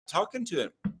talking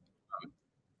to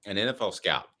an NFL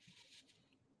scout,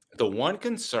 the one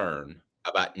concern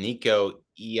about Nico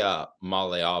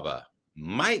Iamaleava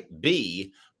might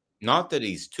be not that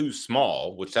he's too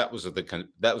small, which that was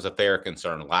that was a fair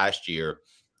concern last year,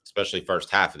 especially first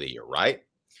half of the year, right?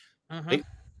 Hmm. Big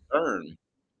concern,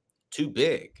 too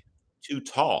big, too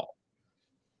tall.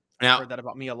 Now, Heard that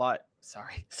about me a lot.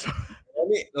 Sorry.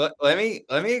 let me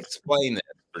explain this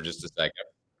for just a second.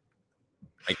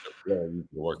 Make it really easy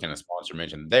to work in a sponsor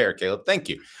mention there, Caleb. Thank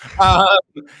you. Um,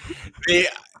 the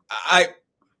I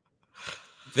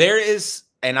there is,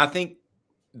 and I think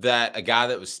that a guy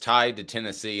that was tied to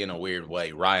Tennessee in a weird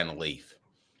way, Ryan Leaf,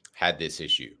 had this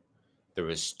issue. There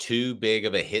was too big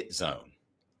of a hit zone.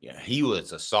 Yeah, he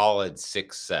was a solid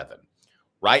 6'7".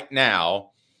 Right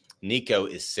now, Nico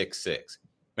is 6'6".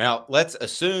 Now, let's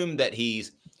assume that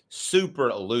he's super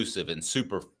elusive and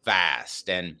super fast,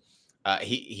 and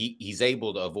he's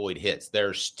able to avoid hits.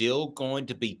 There's still going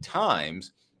to be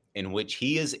times in which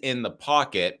he is in the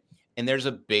pocket, and there's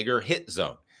a bigger hit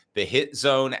zone. The hit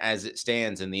zone, as it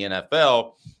stands in the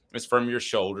NFL, is from your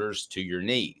shoulders to your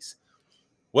knees.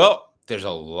 Well, there's a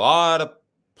lot of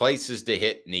places to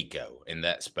hit Nico in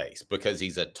that space because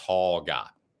he's a tall guy.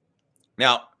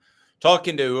 Now,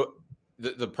 talking to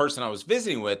the person I was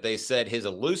visiting with, they said his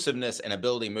elusiveness and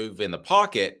ability to move in the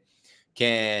pocket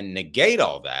can negate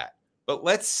all that. But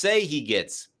let's say he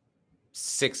gets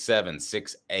 6'7",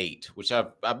 6'8", which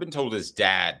I've been told his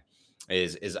dad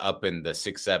is up in the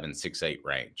 6'7", 6'8"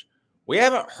 range. We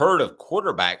haven't heard of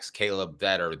quarterbacks, Caleb,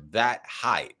 that are that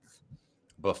height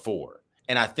before.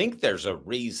 And I think there's a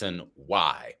reason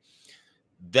why.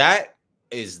 That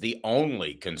is the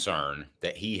only concern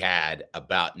that he had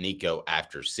about Nico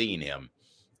after seeing him,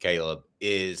 Caleb,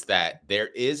 is that there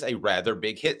is a rather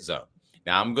big hit zone.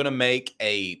 Now, I'm going to make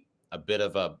a bit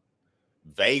of a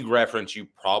vague reference you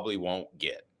probably won't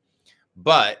get.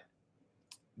 But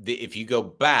if you go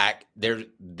back,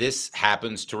 this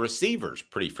happens to receivers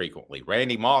pretty frequently.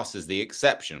 Randy Moss is the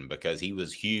exception because he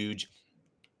was huge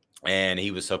and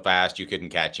he was so fast you couldn't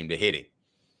catch him to hit him.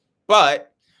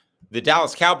 But the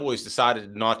Dallas Cowboys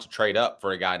decided not to trade up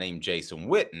for a guy named Jason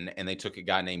Witten, and they took a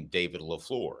guy named David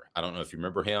LaFleur. I don't know if you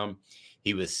remember him.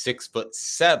 He was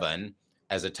 6'7"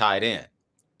 as a tight end.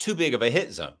 Too big of a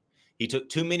hit zone. He took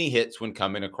too many hits when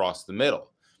coming across the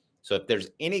middle. So if there's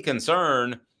any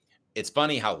concern, it's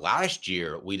funny how last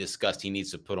year we discussed he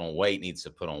needs to put on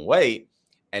weight,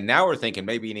 and now we're thinking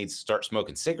maybe he needs to start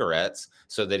smoking cigarettes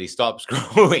so that he stops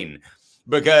growing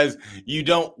because you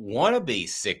don't want to be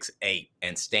 6'8"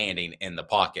 and standing in the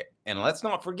pocket. And let's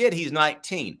not forget he's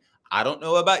 19. I don't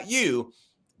know about you,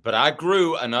 but I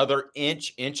grew another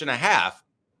inch and a half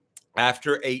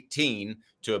after 18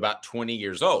 to about 20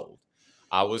 years old.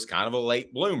 I was kind of a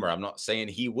late bloomer. I'm not saying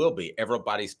he will be.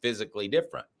 Everybody's physically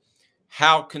different.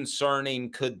 How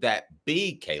concerning could that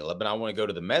be, Caleb? And I want to go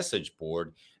to the message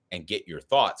board and get your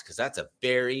thoughts because that's a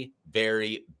very,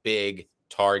 very big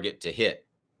target to hit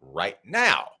right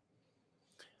now.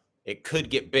 It could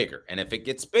get bigger. And if it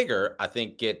gets bigger, I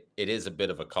think it is a bit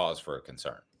of a cause for a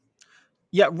concern.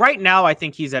 Yeah, right now I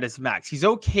think he's at his max. He's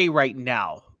okay right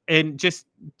now. And just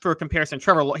for comparison,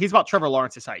 he's about Trevor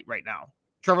Lawrence's height right now.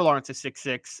 Trevor Lawrence is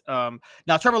 6'6".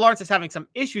 Now Trevor Lawrence is having some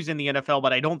issues in the NFL,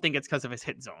 but I don't think it's because of his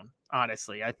hit zone.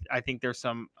 Honestly, I think there's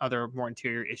some other more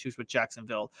interior issues with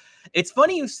Jacksonville. It's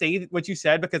funny you say what you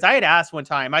said because I had asked one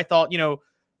time. I thought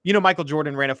Michael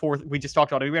Jordan ran a four. We just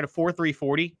talked about it. He ran a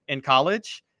 4.340 in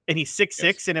college, and he's 6'6".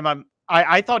 Yes. And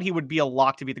I thought he would be a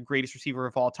lock to be the greatest receiver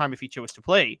of all time if he chose to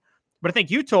play. But I think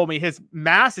you told me his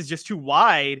mass is just too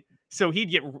wide, so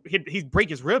he'd break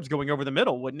his ribs going over the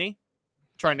middle, wouldn't he?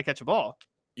 Trying to catch a ball.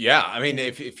 Yeah. I mean,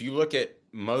 if you look at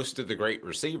most of the great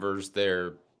receivers,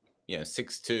 they're They're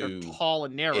 6'2" tall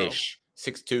and narrow. ish,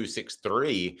 6'2",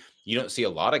 6'3". You don't see a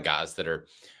lot of guys that are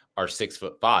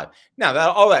 6'5". Now,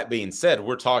 all that being said,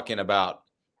 we're talking about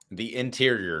the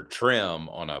interior trim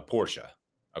on a Porsche.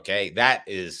 Okay, that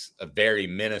is a very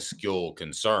minuscule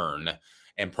concern,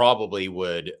 and probably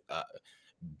would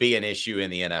be an issue in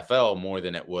the NFL more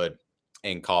than it would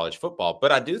in college football.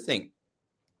 But I do think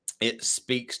it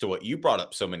speaks to what you brought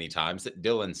up so many times that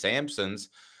Dylan Sampson's.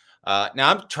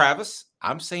 Now, Travis.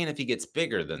 I'm saying if he gets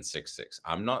bigger than 6'6".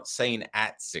 I'm not saying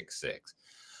at 6'6",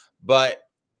 but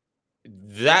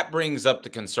that brings up the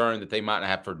concern that they might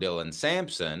have for Dylan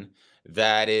Sampson.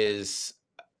 That is,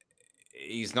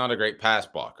 he's not a great pass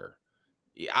blocker.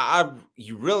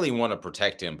 You really want to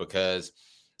protect him because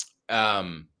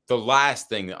the last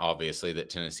thing, obviously, that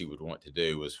Tennessee would want to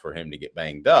do was for him to get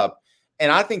banged up.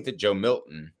 And I think that Joe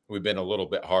Milton, we've been a little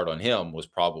bit hard on him, was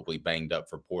probably banged up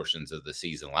for portions of the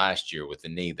season last year with the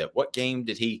knee. That what game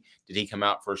did he come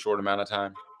out for a short amount of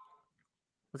time?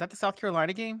 Was that the South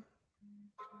Carolina game?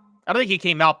 I don't think he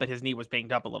came out, but his knee was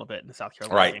banged up a little bit in the South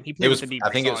Carolina game. He played with the knee I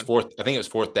think brace it was on. fourth. I think it was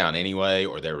fourth down anyway,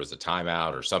 or there was a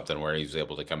timeout or something where he was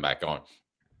able to come back on.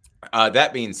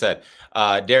 That being said,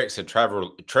 Derek said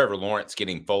Trevor Lawrence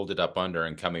getting folded up under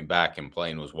and coming back and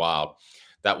playing was wild.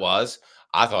 That was.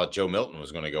 I thought Joe Milton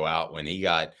was going to go out when he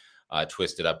got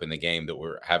twisted up in the game that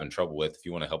we're having trouble with. If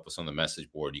you want to help us on the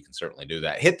message board, you can certainly do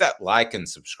that. Hit that like and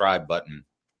subscribe button.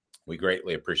 We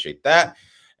greatly appreciate that.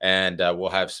 And we'll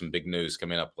have some big news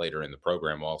coming up later in the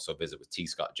program. We'll also visit with T.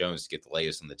 Scott Jones to get the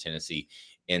latest on the Tennessee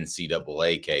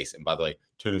NCAA case. And by the way,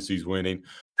 Tennessee's winning.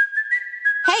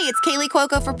 Hey, it's Kaylee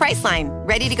Cuoco for Priceline.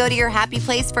 Ready to go to your happy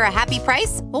place for a happy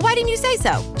price? Well, why didn't you say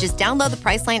so? Just download the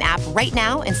Priceline app right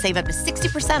now and save up to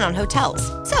 60% on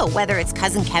hotels. So whether it's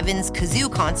Cousin Kevin's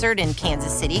Kazoo Concert in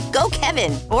Kansas City, go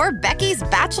Kevin, or Becky's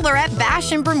Bachelorette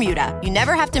Bash in Bermuda, you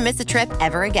never have to miss a trip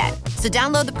ever again. So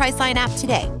download the Priceline app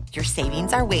today. Your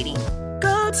savings are waiting.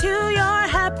 Go to your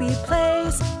happy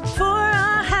place for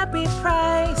a happy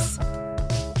price.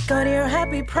 Go to your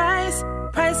happy price,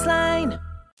 Priceline.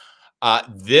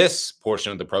 This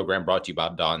portion of the program brought to you by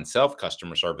Don Self.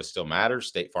 Customer service still matters.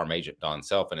 State Farm agent Don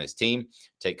Self and his team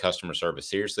take customer service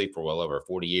seriously. For well over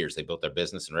 40 years, they built their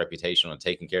business and reputation on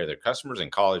taking care of their customers in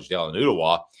Collegedale and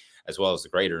Ottawa, as well as the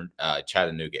greater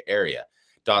Chattanooga area.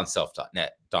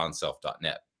 DonSelf.net,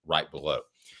 DonSelf.net, right below.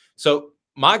 So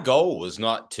my goal was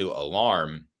not to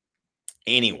alarm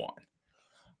anyone.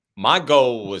 My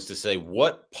goal was to say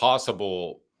what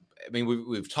possible. I mean,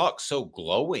 we've talked so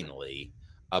glowingly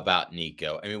about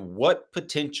Nico. I mean, what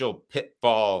potential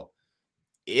pitfall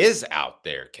is out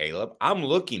there, Caleb? I'm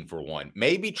looking for one.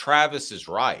 Maybe Travis is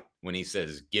right when he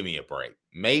says, give me a break.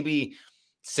 Maybe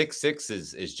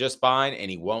 6'6" is just fine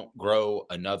and he won't grow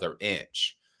another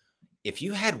inch. If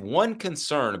you had one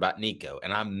concern about Nico,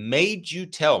 and I made you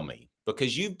tell me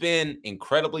because you've been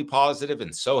incredibly positive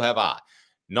and so have I,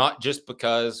 not just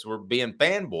because we're being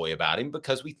fanboy about him,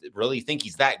 because we really think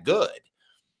he's that good.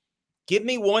 Give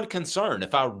me one concern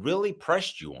if I really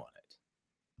pressed you on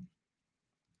it.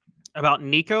 About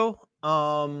Nico?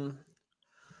 I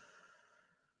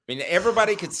mean,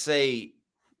 everybody could say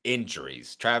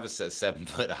injuries. Travis says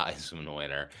 7-foot Heisman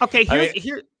winner. Okay,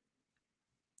 here.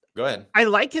 Go ahead. I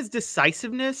like his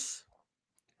decisiveness,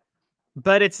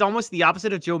 but it's almost the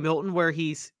opposite of Joe Milton, where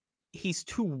he's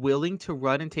too willing to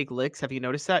run and take licks. Have you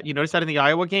noticed that? You noticed that in the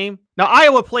Iowa game? Now,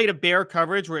 Iowa played a bear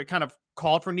coverage where it kind of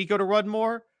called for Nico to run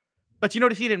more. But you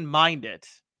notice he didn't mind it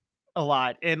a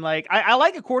lot. And like, I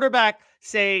like a quarterback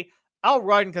say, I'll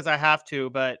run because I have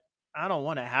to, but I don't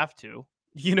want to have to.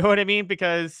 You know what I mean?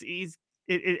 Because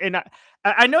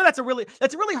I know that's a really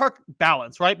hard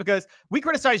balance, right? Because we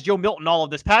criticized Joe Milton all of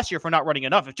this past year for not running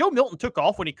enough. If Joe Milton took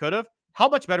off when he could have, how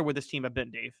much better would this team have been,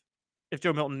 Dave? If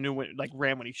Joe Milton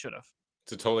ran when he should have.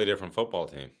 It's a totally different football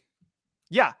team.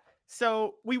 Yeah.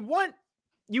 So you want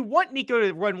Nico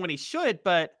to run when he should,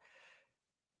 but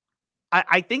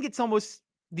I think it's almost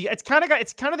it's kind of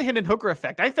the Hendon Hooker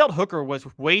effect. I felt Hooker was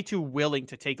way too willing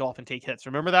to take off and take hits.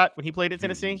 Remember that when he played at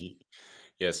Tennessee?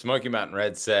 Yeah. Smoky Mountain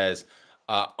Red says,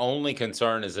 only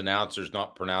concern is announcers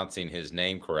not pronouncing his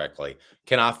name correctly.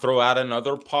 Can I throw out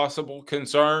another possible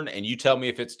concern? And you tell me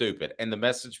if it's stupid. And the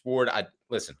message board,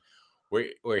 listen,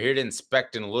 we're here to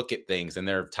inspect and look at things. And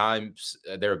there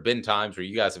have been times where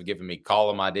you guys have given me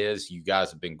column ideas. You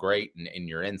guys have been great in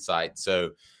your insight.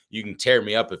 So you can tear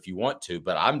me up if you want to,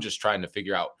 but I'm just trying to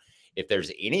figure out if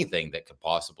there's anything that could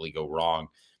possibly go wrong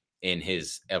in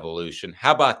his evolution.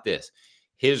 How about this?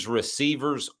 His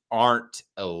receivers aren't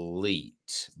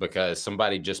elite, because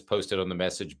somebody just posted on the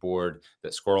message board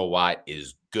that Squirrel White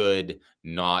is good,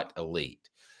 not elite.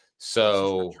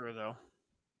 So That's true, though.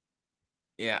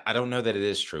 Yeah, I don't know that it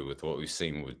is true with what we've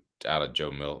seen out of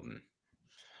Joe Milton.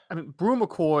 I mean, Brew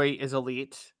McCoy is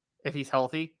elite if he's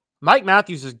healthy. Mike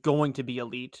Matthews is going to be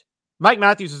elite. Mike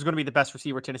Matthews is going to be the best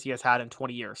receiver Tennessee has had in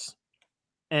 20 years.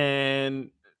 And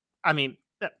I mean,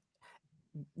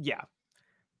 yeah,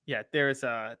 there's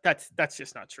that's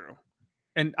just not true.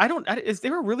 And is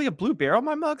there really a blue bear on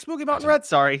my mug? Smoky Mountain Red.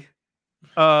 Sorry.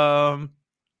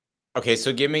 Okay,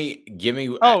 so give me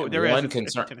there one is.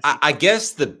 concern. I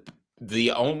guess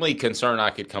the only concern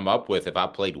I could come up with if I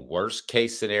played worst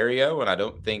case scenario, and I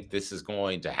don't think this is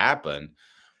going to happen,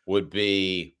 would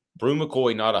be Brew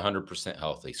McCoy not 100%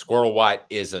 healthy. Squirrel White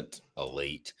isn't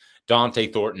elite. Dante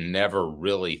Thornton never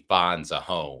really finds a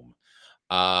home.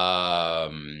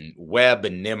 Webb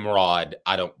and Nimrod,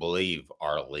 I don't believe,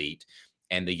 are elite.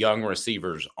 And the young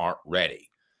receivers aren't ready.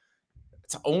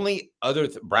 It's only other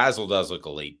Brazel does look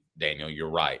elite, Daniel. You're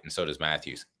right, and so does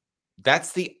Matthews.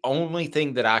 That's the only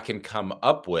thing that I can come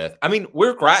up with. I mean,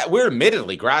 we're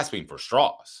admittedly grasping for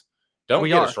straws. Don't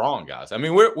get us wrong, guys. I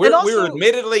mean, we're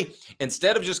admittedly,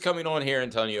 instead of just coming on here and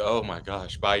telling you, oh my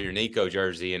gosh, buy your Nico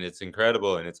jersey and it's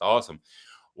incredible and it's awesome.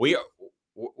 We're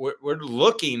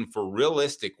looking for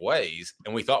realistic ways,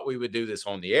 and we thought we would do this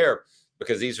on the air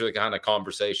because these are the kind of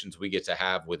conversations we get to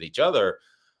have with each other.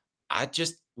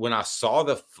 When I saw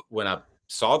the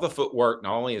footwork,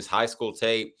 not only his high school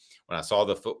tape, when I saw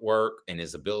the footwork and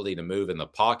his ability to move in the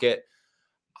pocket,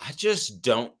 I just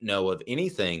don't know of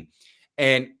anything.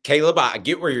 And Caleb, I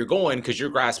get where you're going because you're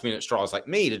grasping at straws like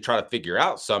me to try to figure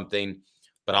out something.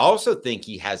 But I also think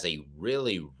he has a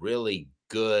really, really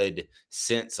good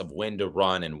sense of when to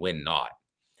run and when not.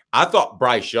 I thought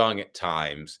Bryce Young at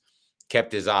times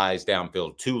kept his eyes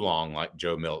downfield too long like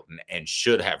Joe Milton and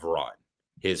should have run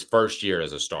his first year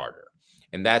as a starter.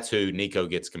 And that's who Nico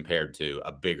gets compared to,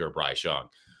 a bigger Bryce Young.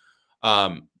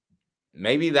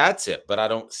 Maybe that's it, but I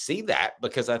don't see that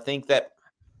because I think that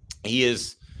he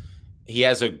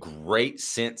has a great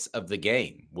sense of the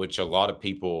game, which a lot of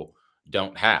people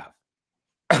don't have.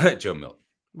 Joe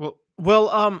Milton.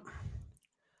 Well,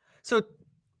 so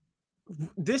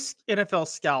this NFL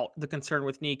scout, the concern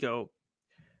with Nico.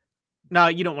 Now,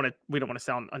 we don't want to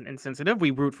sound insensitive.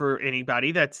 We root for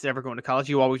anybody that's ever going to college.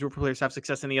 You always root for players to have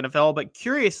success in the NFL. But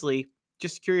curiously,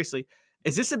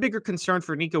 is this a bigger concern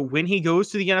for Nico when he goes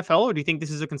to the NFL, or do you think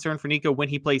this is a concern for Nico when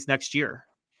he plays next year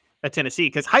at Tennessee?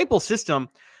 Because Heupel's system,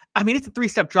 I mean, it's a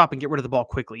 3-step drop and get rid of the ball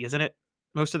quickly, isn't it?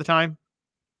 Most of the time.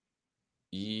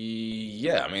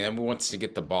 Yeah, I mean, everyone wants to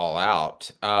get the ball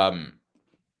out.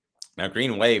 Now,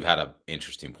 Green Wave had an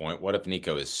interesting point. What if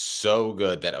Nico is so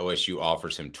good that OSU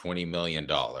offers him $20 million?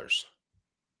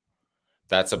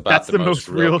 That's the most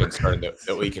real concern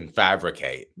that we can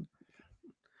fabricate.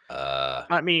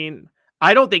 I mean,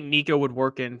 I don't think Nico would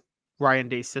work in Ryan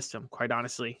Day's system, quite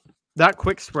honestly. That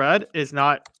quick spread is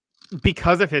not,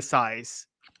 because of his size,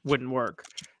 wouldn't work.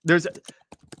 There's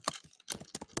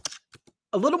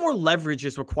a little more leverage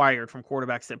is required from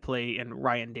quarterbacks that play in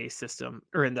Ryan Day's system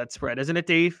or in that spread, isn't it,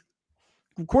 Dave?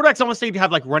 Quarterbacks almost need to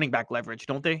have like running back leverage,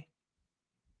 don't they?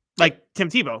 Like Tim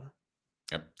Tebow.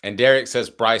 Yep. And Derek says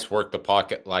Bryce worked the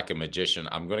pocket like a magician.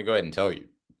 I'm going to go ahead and tell you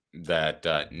that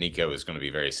Nico is going to be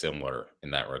very similar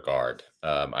in that regard.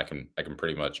 I can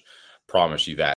pretty much promise you that.